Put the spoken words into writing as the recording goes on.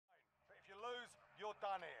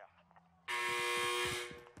done here.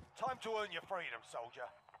 Time to earn your freedom, soldier.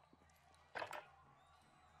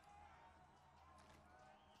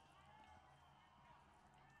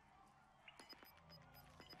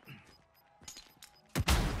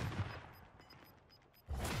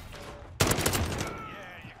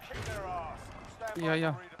 Yeah, you kicked their ass. Stand by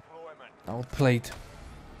Yeah. for redeployment. Outplayed.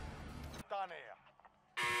 Done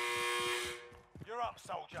here. You're up,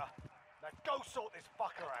 soldier. Now go sort this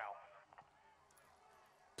fucker out.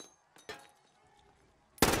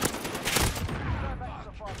 Go back to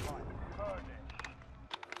the front line. You've earned it.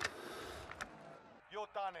 You're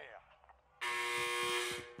done here.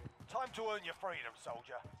 Time to earn your freedom,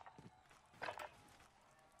 soldier.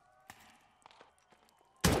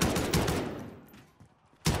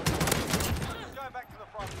 Going back to the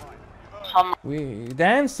front line. You've earned it. We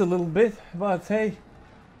danced a little bit, but hey.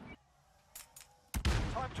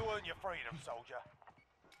 Time to earn your freedom, soldier.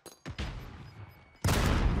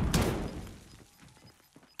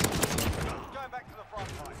 Going back to the front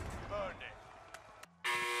line. You've earned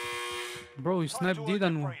it. Bro, you Time sniped to D earn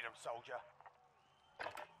then. your freedom, soldier.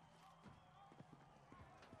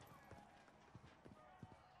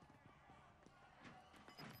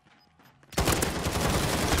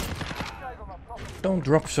 Don't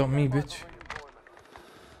drop shot me, bitch.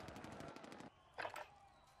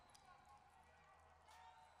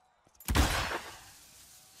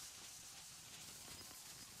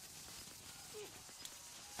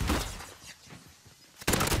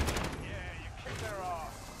 Yeah, you kick their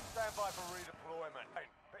ass. Stand by for redeployment.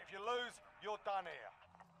 But if you lose, you're done here.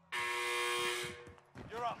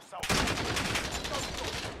 You're up, soldier. Go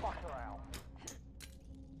sort this fucker out.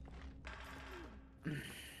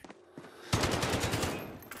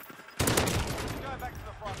 Go back to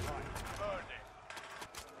the front line. You've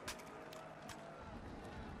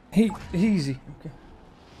earned it. Easy. Okay.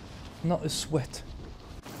 Not a sweat.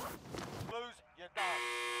 Lose, you're done.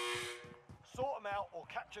 Sort them out or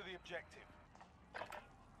capture the objective.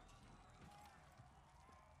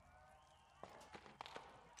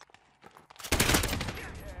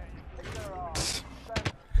 Yeah, you kick their ass.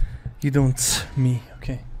 Stand You don't. Me.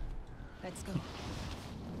 Okay. Let's go.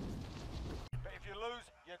 But if you lose,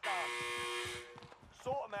 you're done.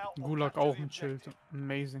 Sort them out. or Gulag capture auch the mit Schild. objective.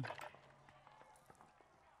 Amazing.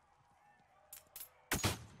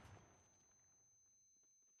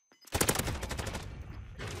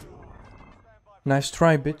 Nice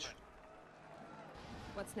try, bitch.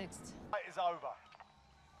 What's next? Fight is over.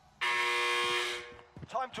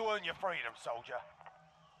 Time to earn your freedom, soldier.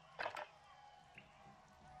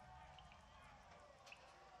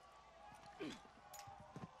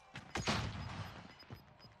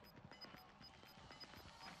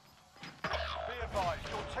 Be advised,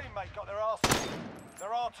 your teammate got their arse. Their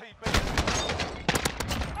RTB.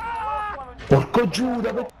 Porco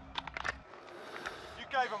Giuda, You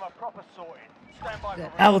gave them a proper sorting. Stand by for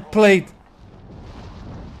redeployment. Outplayed.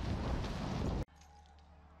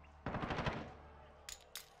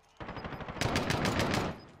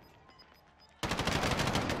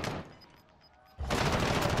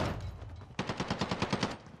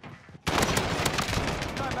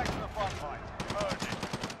 Go back to the front line. You've earned it.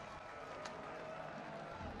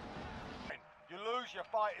 You lose, your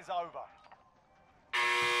fight is over.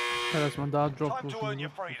 Ja, dass man da droppt. Time wo to earn schon your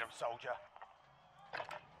so- freedom, soldier.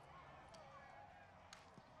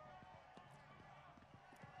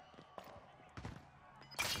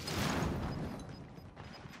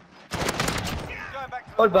 Going back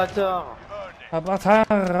to the Oh le front bâtard. line. You've earned it.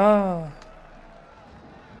 Avatar.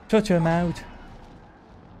 Shut your mouth.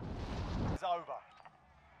 It's over.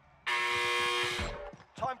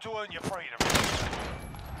 Time to earn your freedom.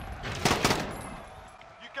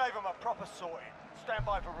 You gave them a proper sorting. Stand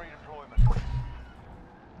by for redeployment.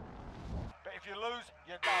 But if you lose,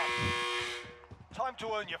 you're done. Time to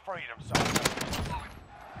earn your freedom, soldier.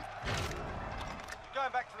 You're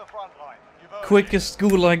going back to the front line. You've earned Quickest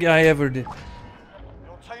gulag I ever did. it.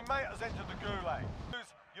 Your teammate has entered the Gulag. Lose,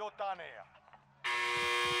 you're done here.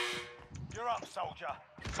 You're up, soldier.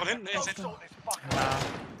 Von hinten, ey, Go seht ihr? sort this fucker out.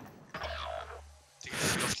 Digga,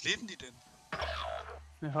 wie oft leben die denn?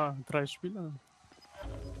 Ja, 3 Spieler.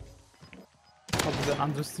 Aber der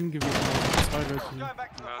andere Team gewesen. 2 Leute. Going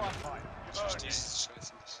back to the Ja. front line. Ich You've earned verstehe it. es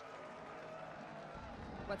scheiße nicht.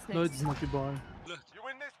 What's Leute next? sind halt überall. You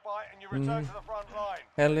win this fight and you return to the front line.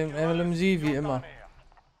 LMG wie You're immer. done here.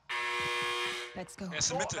 Let's go. Er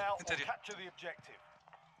ist in Sort Mitte, them out hinter or dir. capture the objective.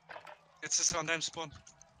 Jetzt ist er an deinem Spawn.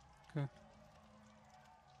 Okay.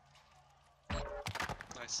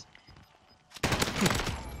 Nice.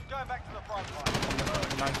 Going back to the front line. You've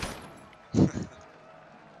earned it. Nice.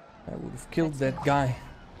 I would have killed that guy.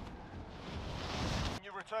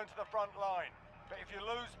 return to the front line. But if you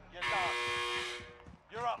lose, you're done.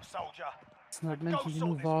 You're up, soldier. Das sind halt Go Menschen, die sort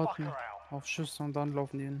nur this warten fucker out. auf Schüsse und dann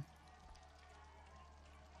laufen die hin.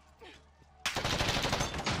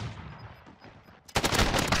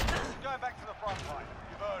 Going back to the front line.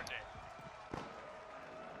 You've earned it.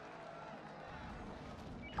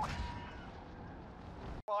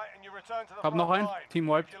 Right, and you return to the Hab front noch einen. line. Team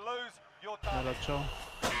wiped. If you lose, you're Ja, done. ciao.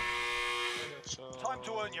 Time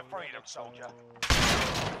to earn your freedom, soldier.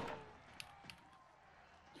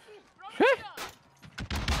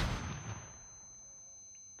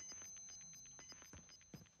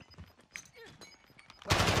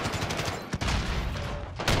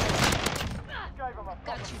 Gave him a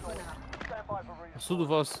Got fucking you for sword. now. Stand by for redeployment. Achso, du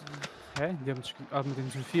warst. Hä? Die haben dich. Ah, mit dem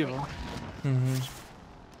sind 4, wa? Mhm.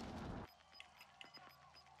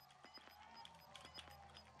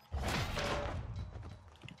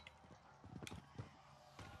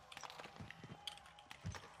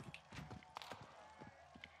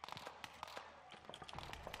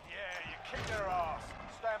 Yeah, you kick their ass.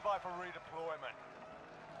 Stand by for redeployment.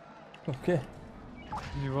 Okay.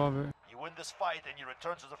 Die war. we- You win this fight and you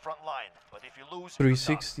return to the front line. But if you lose, you're done.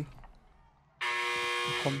 360.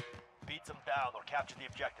 Komm. Beat them down or capture the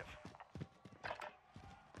objective.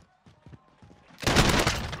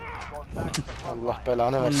 Going back to the front Allah line.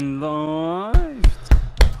 belanı versin. Läuft.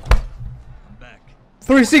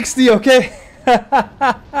 360, okay.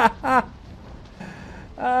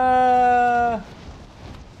 uh,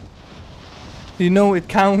 you know it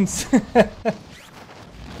counts.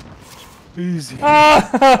 Easy.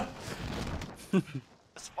 Ah!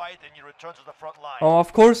 This fight and you return to the front line. Oh,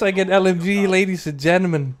 of course I get LMG, ladies and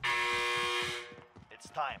gentlemen. It's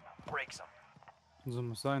time. Break some. So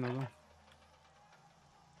muss sein, oder?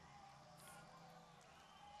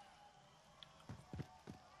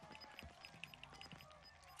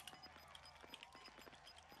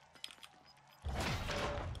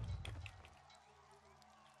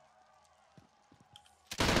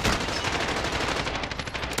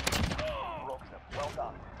 Broke them. Well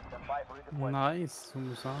done. Stand by for redeployment. Nice, so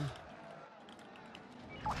muss sein.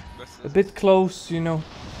 A bit close, you know.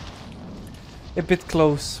 A bit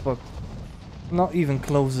close, but not even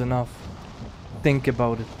close enough. Think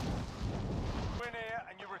about it. Win here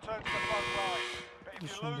and you return to the front line. But if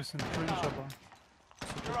Ist you schon ein lose, bisschen cringe, aber.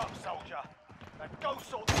 you're up, soldier. Now go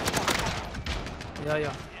sort this fucker out. Ja, ja.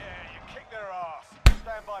 Yeah, you kick their ass.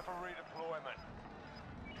 Stand by for redeployment.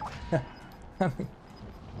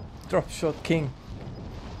 Drop shot king.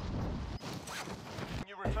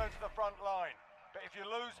 You return to the front line. But if you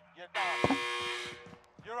lose, you're done.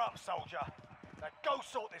 You're up, soldier. Now go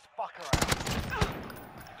sort this fucker out.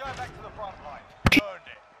 You're going back to the front line. Earned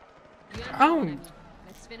it. You have Ow. one enemy.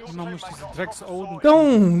 Let's finish. Man muss diese Drecksoden.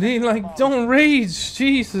 Don't, don't rage,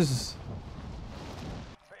 Jesus.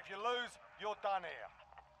 But if you lose, you're done here.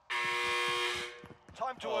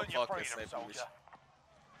 Time to earn your freedom, soldier.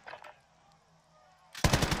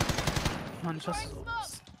 Mann, ich hasse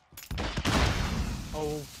sowas.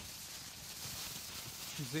 Oh.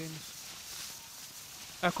 Ich seh nicht.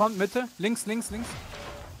 Er kommt, Mitte. Links, links, links.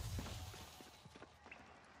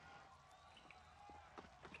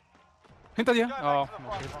 Hinter dir. Go Oh, back to the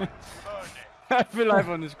front okay. line. You've earned it. Er will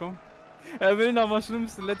einfach nicht kommen. Er will nochmal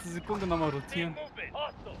schlimmste letzte Sekunde nochmal rotieren.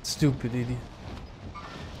 Stupid idiot.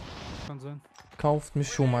 Kann sein. Kauft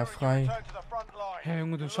mich schon mal frei. Return to the front line. Hey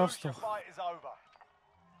Junge, du Lose, schaffst your doch. fight is over.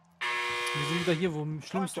 Wir sind wieder hier, wo das Time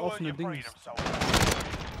schlimmste to earn offene your Ding freedom, ist. soldier.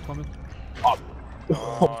 Komm mit. Kick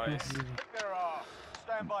their ass.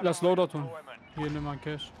 Stand by Lass for Loadout tun. redeployment. Hier, nimm mal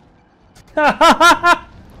Cash.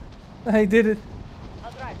 I did it.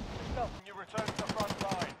 You return to the front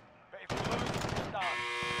line. But if you lose, you're done.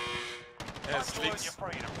 Er Time ist to earn your links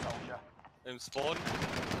freedom, soldier. im Spawn.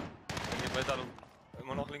 Er geht weiter,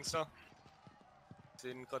 immer noch links da.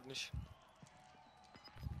 Sehen ihn gerade nicht.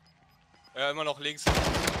 Ja, immer noch links. Yeah,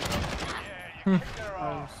 you kick their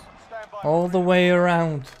ass. Stand by All for the way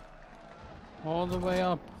around. All the way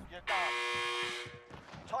up. You're done.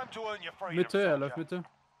 Time to earn your freedom, Mitte, er soldier. läuft Mitte.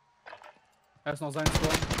 Er ist noch sein Spawn.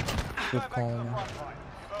 Go Good back to call, the man. front line.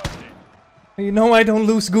 You've earned it. You know I don't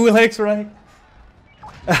lose Gulags, right?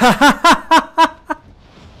 Done.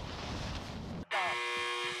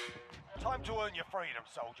 Time to earn your freedom,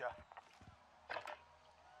 soldier.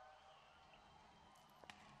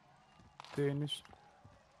 Den nicht.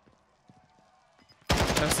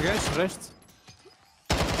 Er ist rechts, rechts.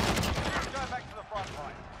 Go back to the front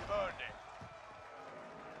line. You've earned it.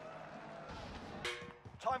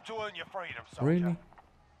 Time to earn your freedom, soldier. Really?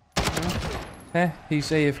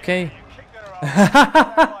 He's AFK. You kick their ass. Stand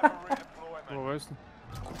by for redeployment. Wo weißt du?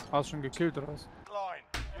 Hast schon gekillt oder was? Line.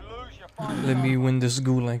 You lose, your final Let me target. win this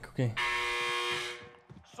gulag, okay.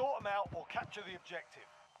 Sort them out or capture the objective.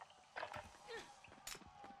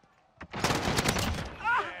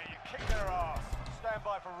 Yeah, you kick their ass. Stand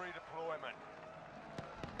by for redeployment.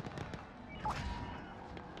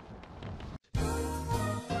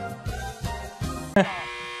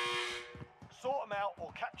 Sort them out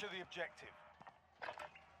or capture the objective.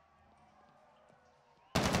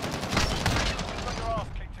 You got your ass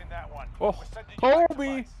kicked in that one. Oh, We're sending you back to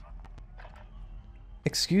Kobe. base.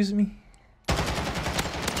 Excuse me?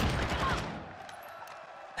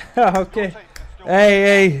 Okay.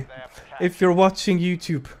 Hey, if you're watching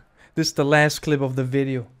YouTube, this is the last clip of the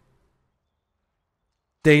video.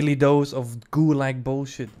 Daily dose of gulag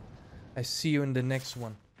bullshit. I see you in the next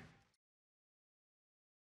one.